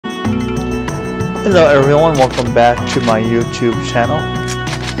Hello everyone, welcome back to my YouTube channel.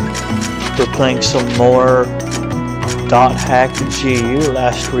 We're playing some more .hack.gu,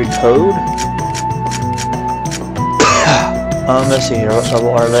 last Recode. Let's see here, what level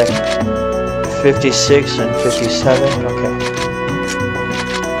are they? 56 and 57, okay.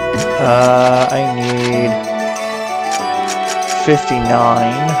 I need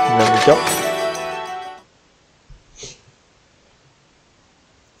 59, there we go.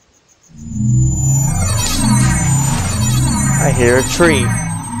 I hear a tree.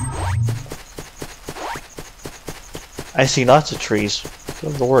 I see lots of trees.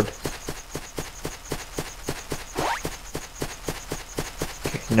 Good Lord.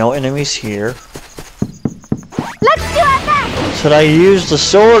 Okay, no enemies here. Let's do it next. Should I use the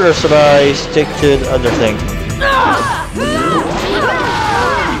sword or should I stick to the other thing?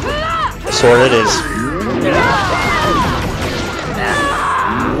 Sword it is.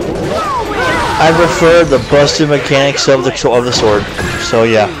 I prefer the busted mechanics of the sword, so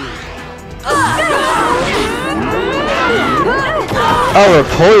yeah. Oh, we're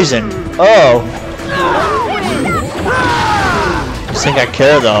poisoned. Oh. I think I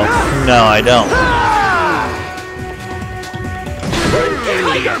care though. No, I don't.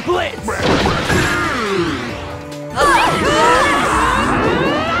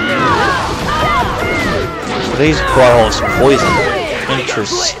 So these buttholes poison.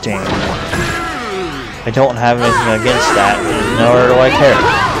 Interesting. I don't have anything against that, nor do I care.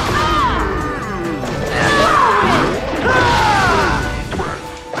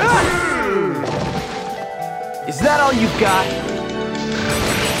 Is that all you've got?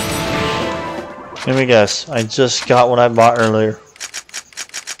 Let me guess. I just got what I bought earlier.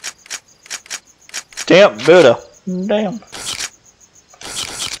 Damn, Buddha. Damn.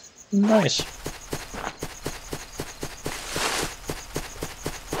 Nice.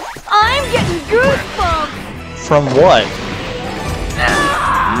 I'm getting goosebumps. From what?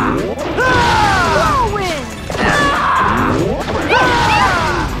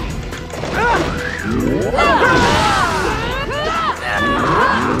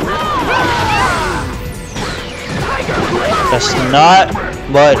 That's not,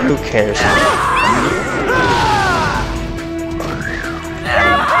 but who cares?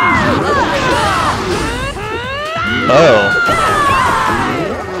 Oh.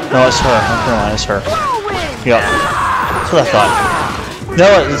 No, it's her. Never mind, it's her. Yep. That's what I thought. No,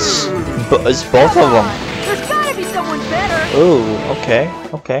 it's both of them. There's gotta be someone better. Ooh, okay,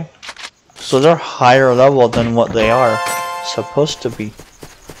 okay. So they're higher level than what they are supposed to be.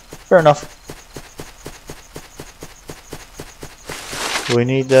 Fair enough. Do we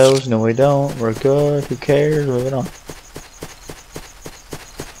need those? No, we don't. We're good. Who cares? Moving on.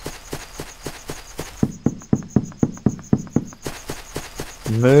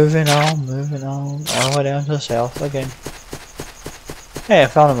 Moving on, all the way down to the south again. Hey, I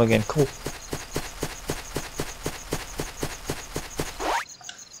found him again, cool.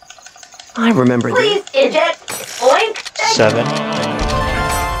 I remember Please eject. Oink. 7.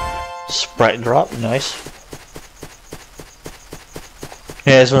 Sprite drop, nice.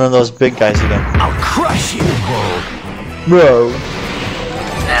 Yeah, it's one of those big guys again. I'll crush you, Bro.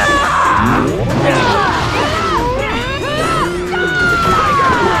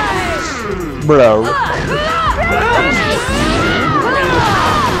 Bro.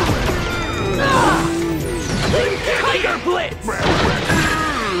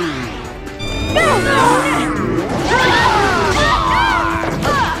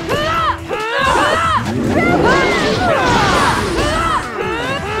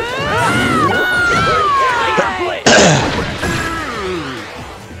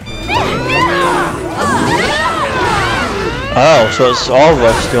 Oh, so it's all of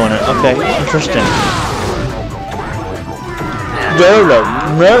us doing it. Okay, interesting. No.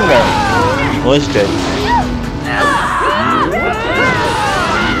 Well, he's dead.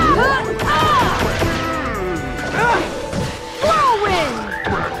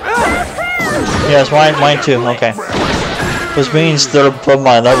 Yeah, it's mine too. Okay. Which means they're above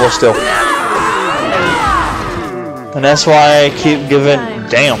my level still. And that's why I keep giving...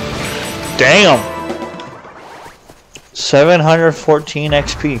 Damn. 714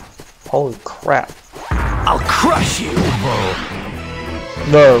 XP. Holy crap. I'll crush you.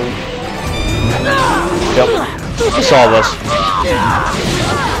 No. Yep. It's all of us.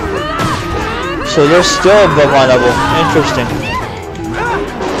 So they're still above my level. Interesting.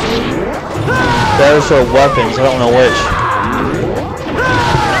 Those are weapons. I don't know which.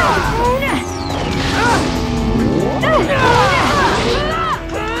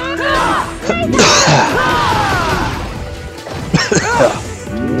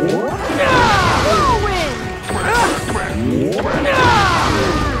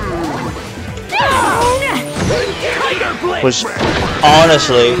 Which,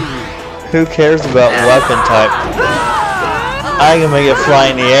 honestly, who cares about weapon type? I can make it fly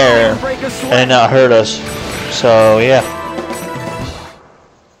in the air and not hurt us. So, yeah.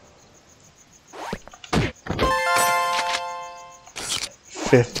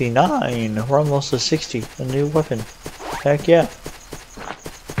 $59. We're almost to 60. A new weapon. Heck yeah.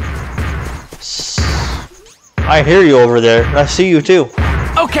 I hear you over there. I see you too.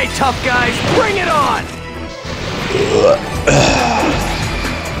 Okay, tough guys, bring it on!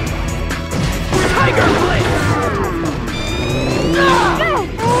 Tiger Blade!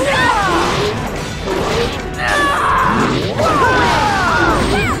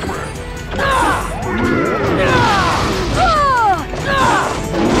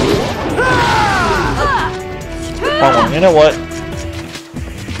 You know what?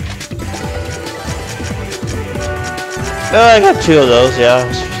 I got 2 of those, yeah.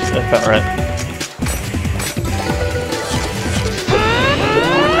 That's about right.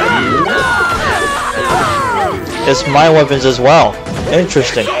 It's my weapons as well.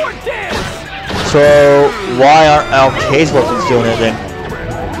 Interesting. So, why aren't Alkaid's weapons doing it then?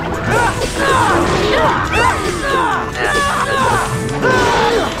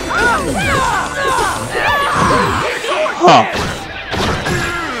 Huh.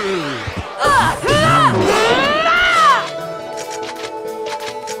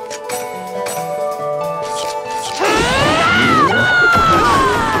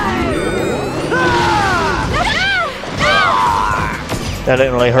 That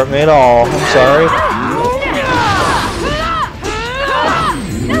didn't really hurt me at all. I'm sorry.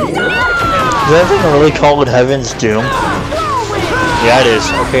 Is that thing really called Heaven's Doom? Yeah, it is.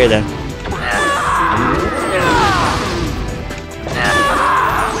 Okay then.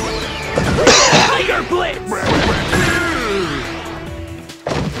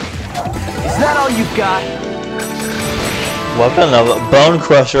 Is that all you've got? Weapon of Bone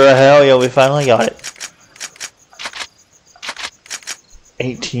Crusher. Hell yeah, we finally got it.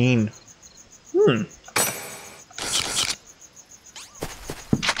 18.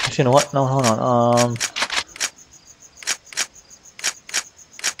 Actually, you know what? No, hold on.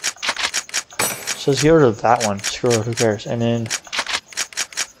 So let's get rid of that one. Screw it, who cares? And then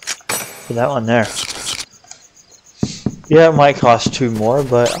put that one there. Yeah, it might cost 2 more,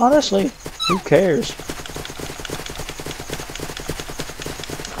 but honestly, who cares?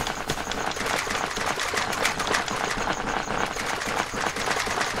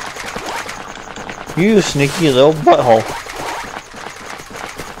 You sneaky little butthole.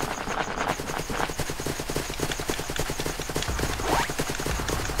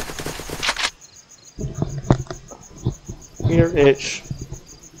 Ear itch.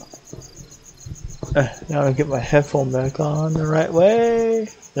 Now I get my headphone back on the right way.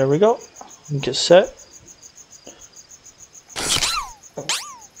 There we go. Get set.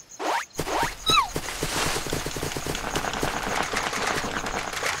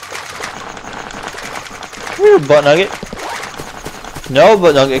 Come here, butt nugget. No,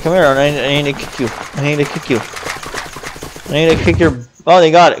 butt nugget, come here. I need to kick you. I need to kick you. I need to kick your. Oh,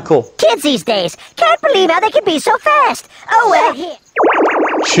 they got it. Cool. Kids these days can't believe how they can be so fast. Oh well. Here.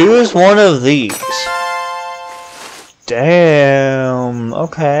 Choose one of these. Damn.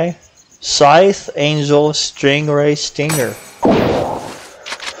 Okay. Scythe, Angel, Stingray, Stinger.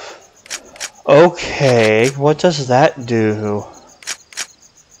 Okay, what does that do?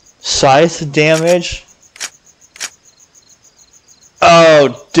 Scythe damage?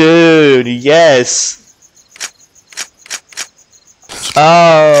 Oh, dude, yes.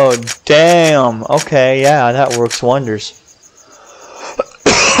 Oh, damn. Okay, yeah, that works wonders.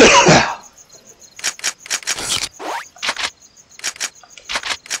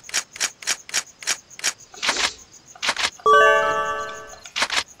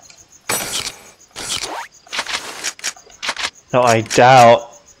 No, I doubt.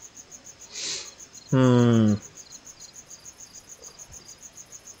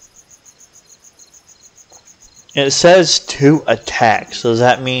 It says 2 attacks. Does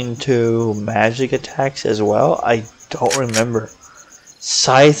that mean 2 magic attacks as well? I don't remember.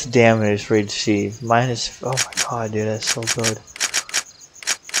 Scythe damage received. Minus. Oh my god, dude, that's so good.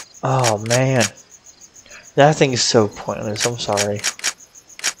 Oh man. That thing is so pointless. I'm sorry.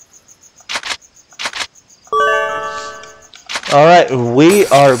 Alright, we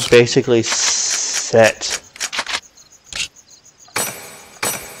are basically set.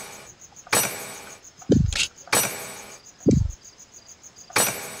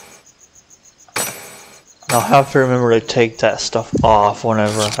 I'll have to remember to take that stuff off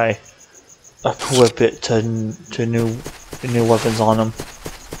whenever I equip it to new weapons on them.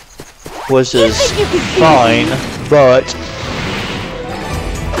 Which is fine, but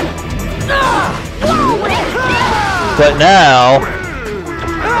But now,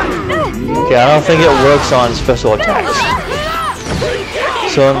 okay, I don't think it works on special attacks.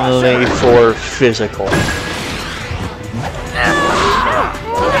 It's only for physical.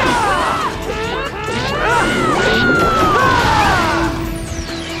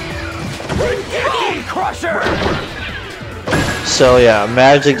 So yeah,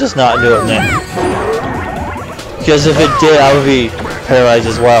 magic does not do it then. Because if it did, I would be paralyzed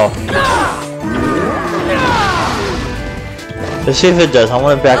as well. Let's see if it does. I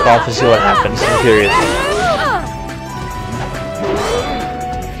want to back off and see what happens. I'm curious.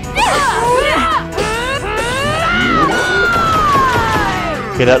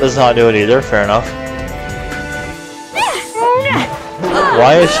 Okay, that does not do it either. Fair enough.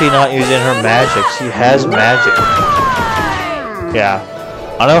 Why is she not using her magic? She has magic. Yeah.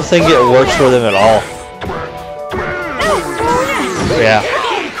 I don't think it works for them at all. Yeah.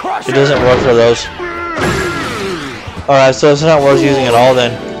 It doesn't work for those. Alright, so it's not worth using at all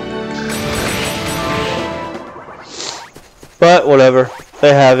then. But whatever.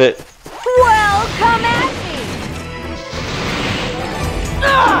 They have it. Well, come at me!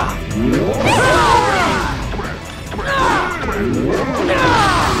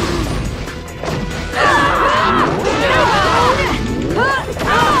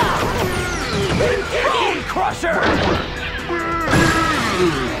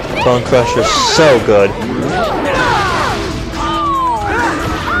 Bone Crusher's so good.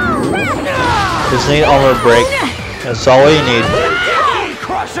 Just need armor break. That's all you need.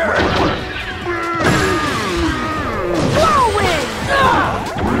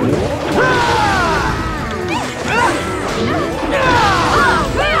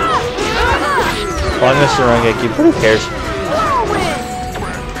 Well, I missed the Rengeki, but who cares?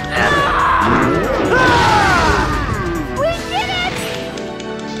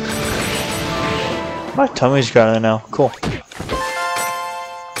 My tummy's growling now. Cool.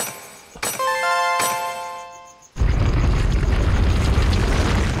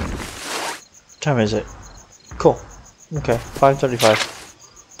 What time is it? Cool. Okay, 5:35.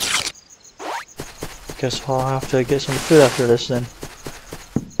 Guess I'll have to get some food after this then.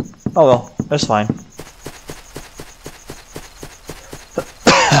 Oh well, that's fine.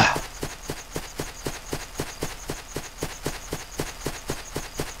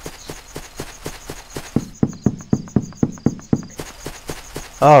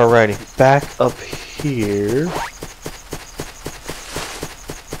 Alrighty, back up here.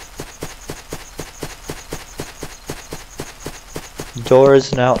 Door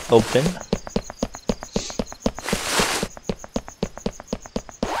is now open.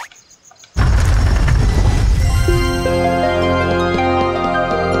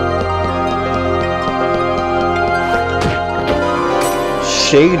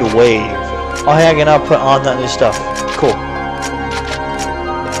 Shade Wave. Oh hey, I can now put on that new stuff. Cool.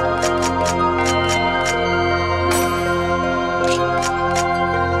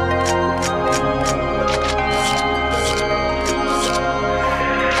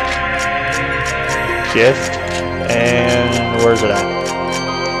 Gift, and where's it at?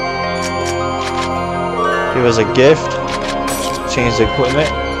 Give us a gift, change the equipment,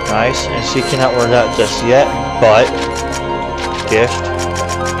 nice, and she cannot wear that just yet, but gift.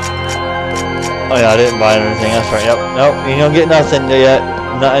 Oh yeah, I didn't buy anything, that's right, yep, nope, you don't get nothing yet,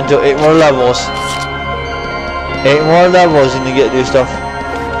 not until 8 more levels. 8 more levels and you get new stuff.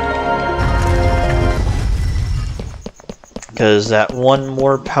 Because that one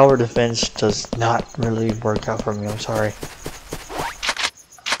more power defense does not really work out for me, I'm sorry.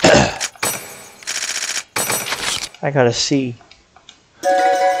 I gotta see.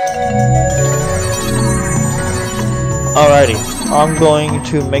 Alrighty, I'm going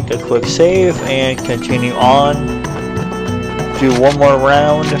to make a quick save and continue on. Do one more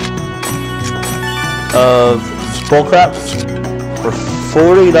round of bullcrap. We're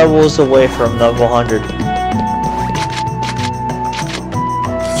 40 levels away from level 100.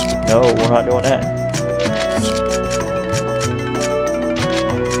 No, we're not doing that.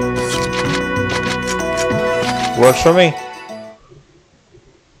 Works for me.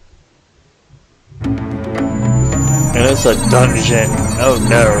 And it's a dungeon. Oh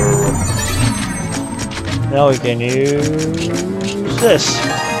no. Now we can use this.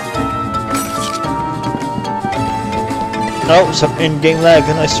 Oh, some in-game lag.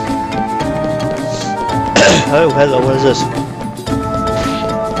 Nice. Oh, hello. What is this?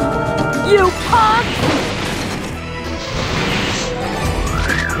 You punk!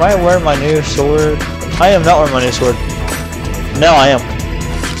 Am I wearing my new sword? I am not wearing my new sword. No, I am.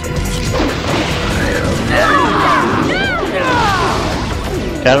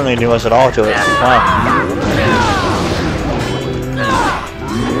 I don't need to do much at all to it. Wow.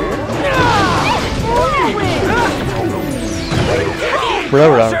 One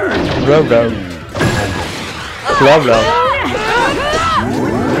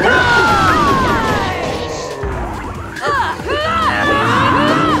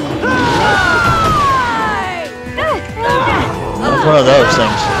of those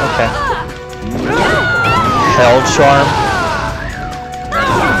things. Okay. Hell charm.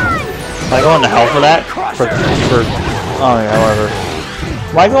 Am I going to hell for that? For oh yeah, whatever.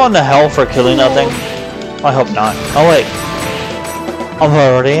 Am I going to hell for killing that thing? I hope not. Oh wait. I'm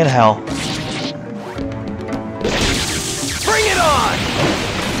already in hell. Bring it on!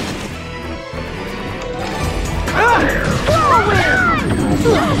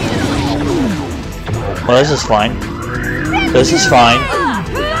 Well, this is fine. This is fine.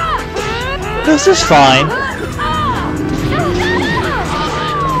 This is fine.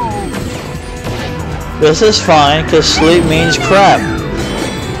 This is fine, because sleep means crap.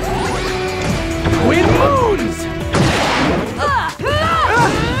 Wind moons!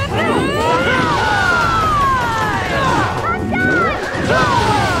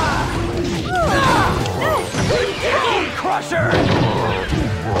 Crusher!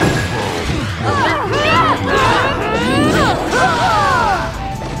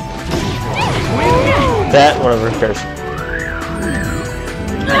 That, whatever, who cares.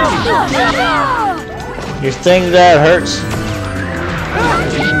 You think that hurts?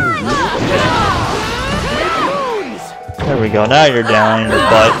 There we go, now you're down in your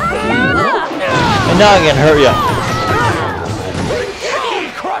butt. And now I can hurt you.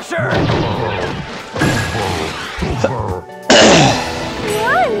 Crusher!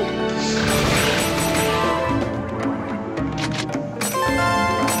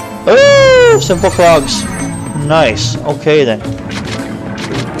 Oh, simple clogs. Nice. Okay then.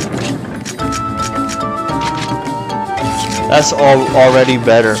 That's already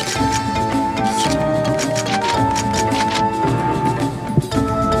better.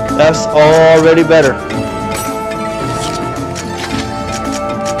 That's already better.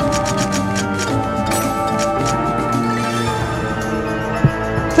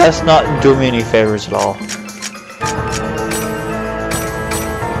 That's not doing me any favors at all.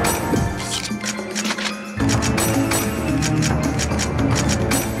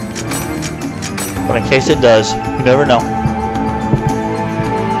 But in case it does, you never know.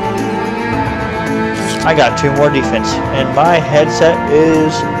 I got 2 more defense, and my headset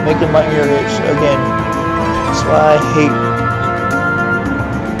is making my ear itch again. That's why I hate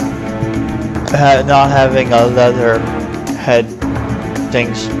not having a leather head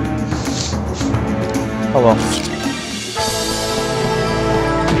things. Oh well.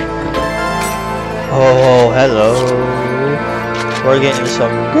 Oh, hello. We're getting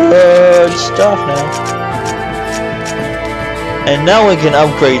some good stuff now. And now we can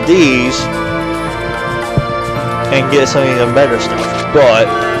upgrade these and get some even better stuff. But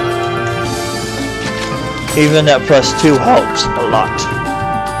even that +2 helps a lot.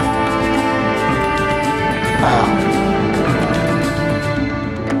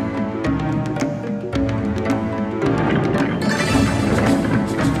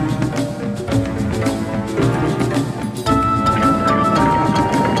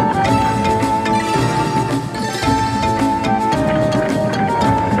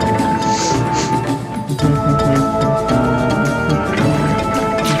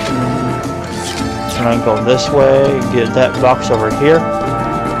 And I go this way, get that box over here.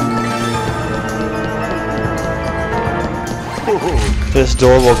 This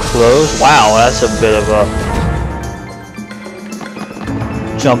door will close. Wow, that's a bit of a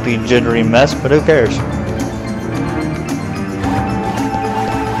jumpy, jittery mess, but who cares?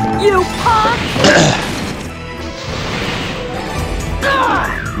 You punk!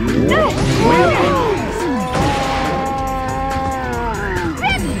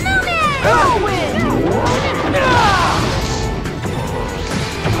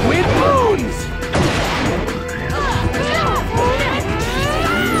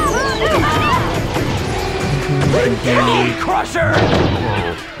 Crusher!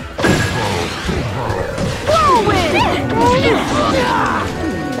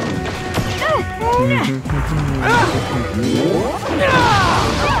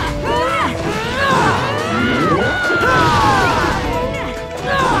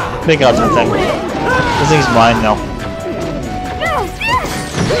 Pick out that thing. This thing's mine now.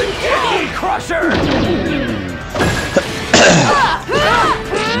 Crusher!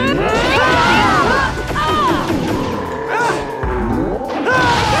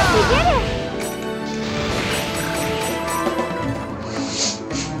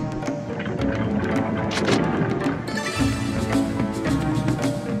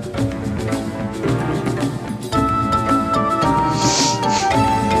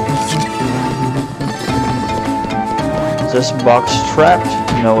 Is this box trapped?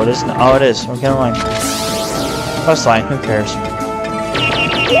 No, it isn't. Oh, it is. Okay, never mind. That's fine. Who cares?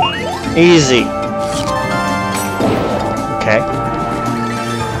 Easy. Okay.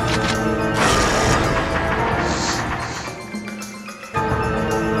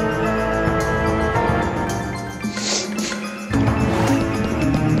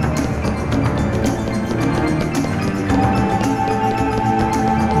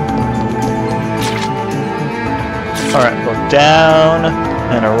 Alright, go down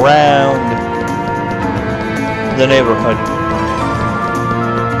and around the neighborhood.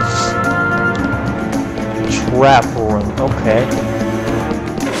 Trap room, okay.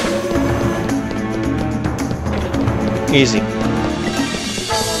 Easy.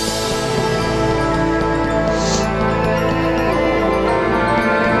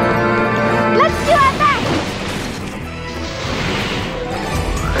 Let's do our best!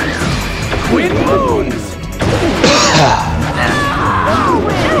 Twin moons!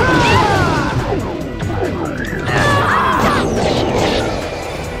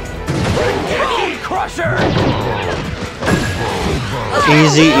 Crusher!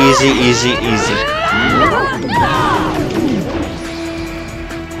 Easy, easy, easy, easy.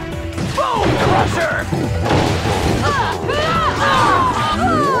 Boom Crusher!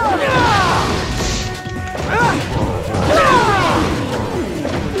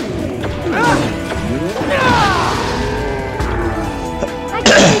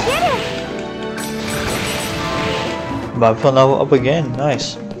 But I put level up again,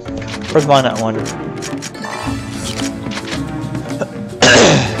 nice. Where's mine at, I wonder?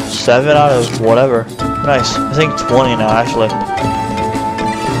 7 out of whatever. Nice. I think 20 now, actually.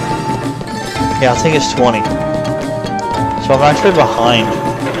 Yeah, I think it's 20. So I'm actually behind.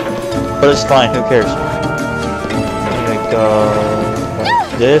 But it's fine, who cares? I'm gonna go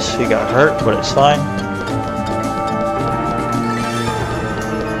like this. He got hurt, but it's fine.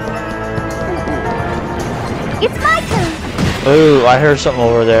 It's my turn! Ooh, I heard something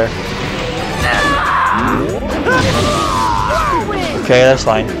over there. Okay, that's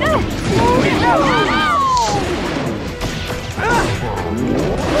fine.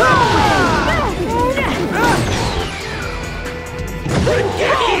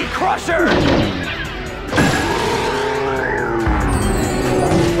 Crusher!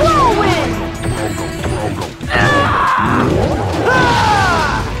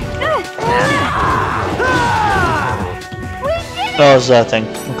 Oh, it's that thing.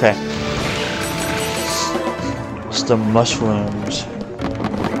 Okay. It's the mushrooms.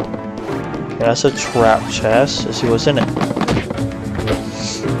 Okay, that's a trap chest. Let's see what's in it.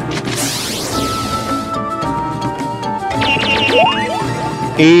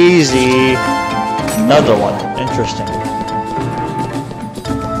 Easy. Another one. Interesting.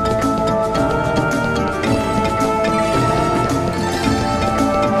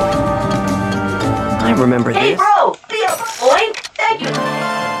 I remember Hey, this. bro! Boink! Thank you!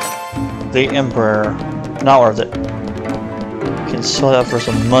 The Emperor. Not worth it. Can sell that for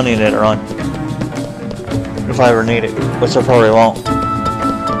some money later on. If I ever need it. Which I probably won't.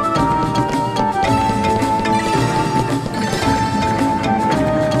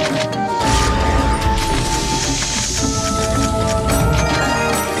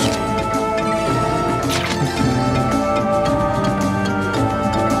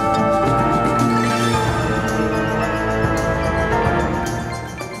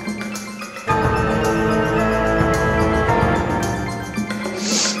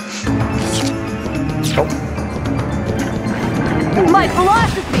 My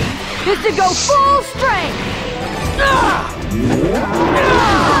philosophy is to go full strength!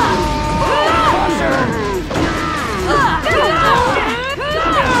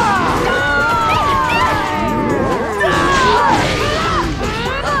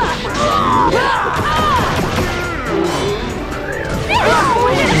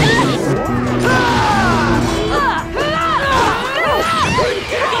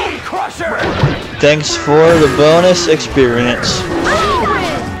 Crusher! Thanks for the bonus experience.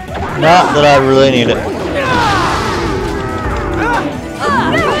 Not that I really need it.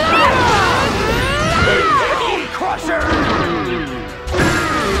 Crusher!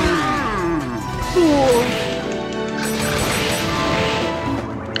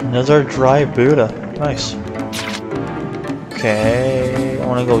 Another dry Buddha. Nice. Okay, I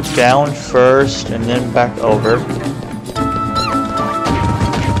want to go down first and then back over.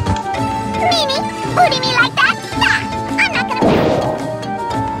 Mimi, booty me like that? Nah, I'm not gonna...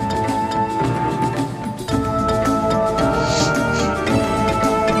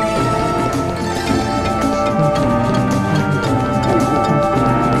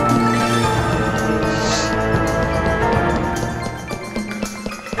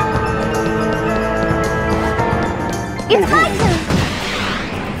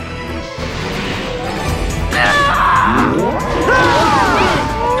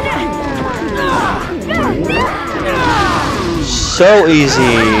 So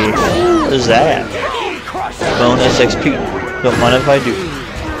easy as that. Bonus XP. Don't mind if I do.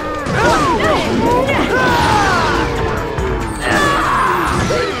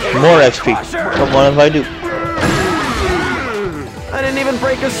 More XP. Don't mind if I do. I didn't even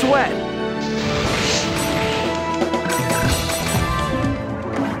break a sweat.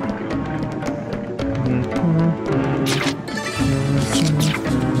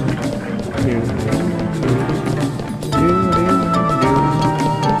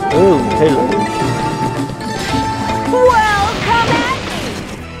 Ooh, hello. Well, come at me!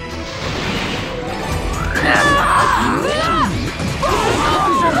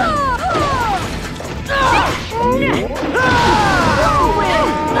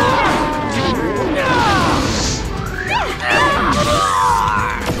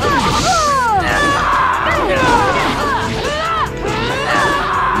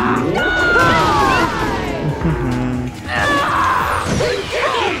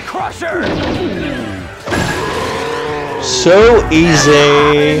 So easy.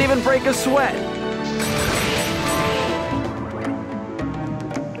 I didn't even break a sweat.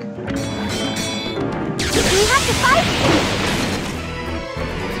 We have to fight!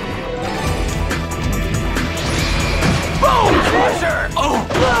 Bone crusher! Oh!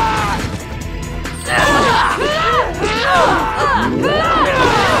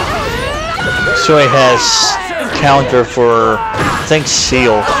 So he has counter for, I think,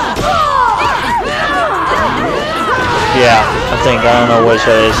 seal. Yeah, I don't know which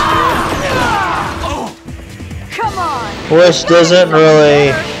that is. Come on! Which doesn't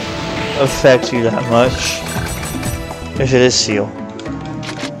really affect you that much. If it is seal.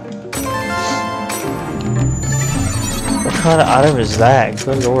 What kind of item is that?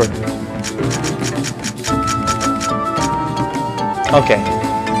 Good lord. Okay.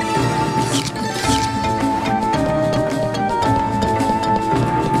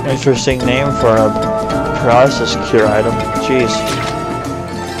 Interesting name for a process cure item. Jeez.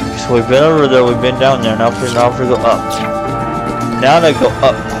 So we've been over there, we've been down there, now we go up. Now to go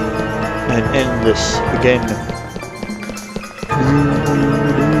up and end this again.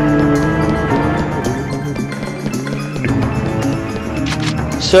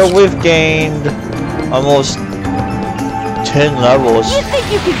 So we've gained almost 10 levels You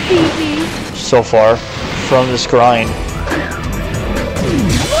think you could beat me? so far from this grind.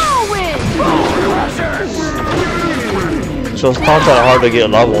 So it's not that hard to get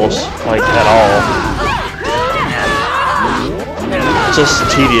levels, like, at all. It's just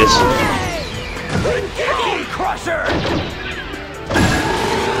tedious.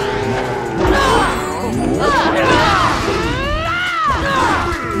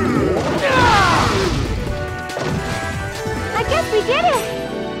 I guess we did it!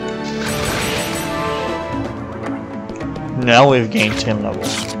 Now we've gained 10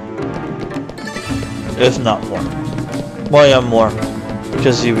 levels. If not more. Well, yeah, more.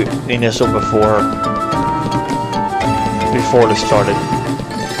 Because you initial before this started.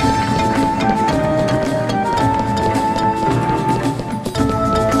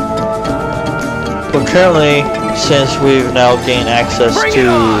 But currently, since we've now gained access to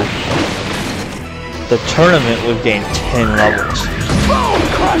the tournament, we've gained 10 levels.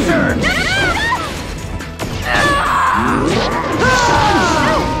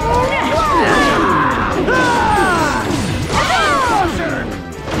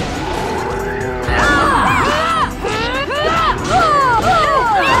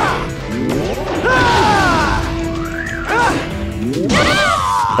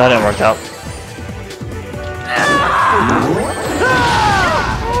 That didn't work out.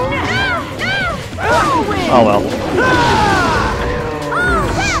 Oh well.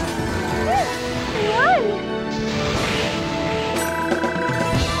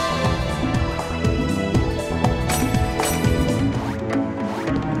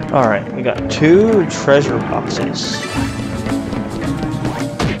 Alright, we got 2 treasure boxes.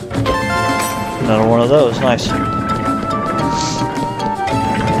 Another one of those, nice.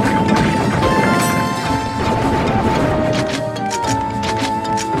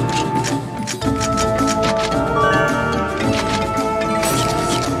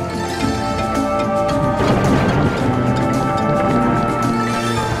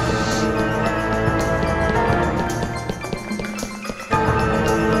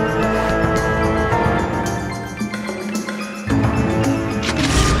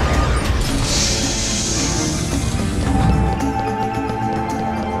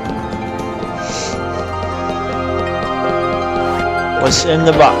 What's in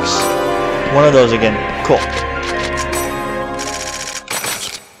the box? One of those again. Cool.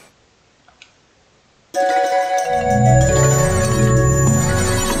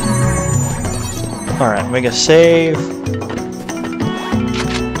 Alright, make a save.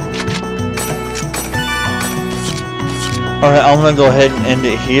 Alright, I'm gonna go ahead and end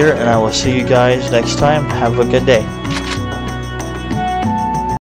it here, and I will see you guys next time. Have a good day.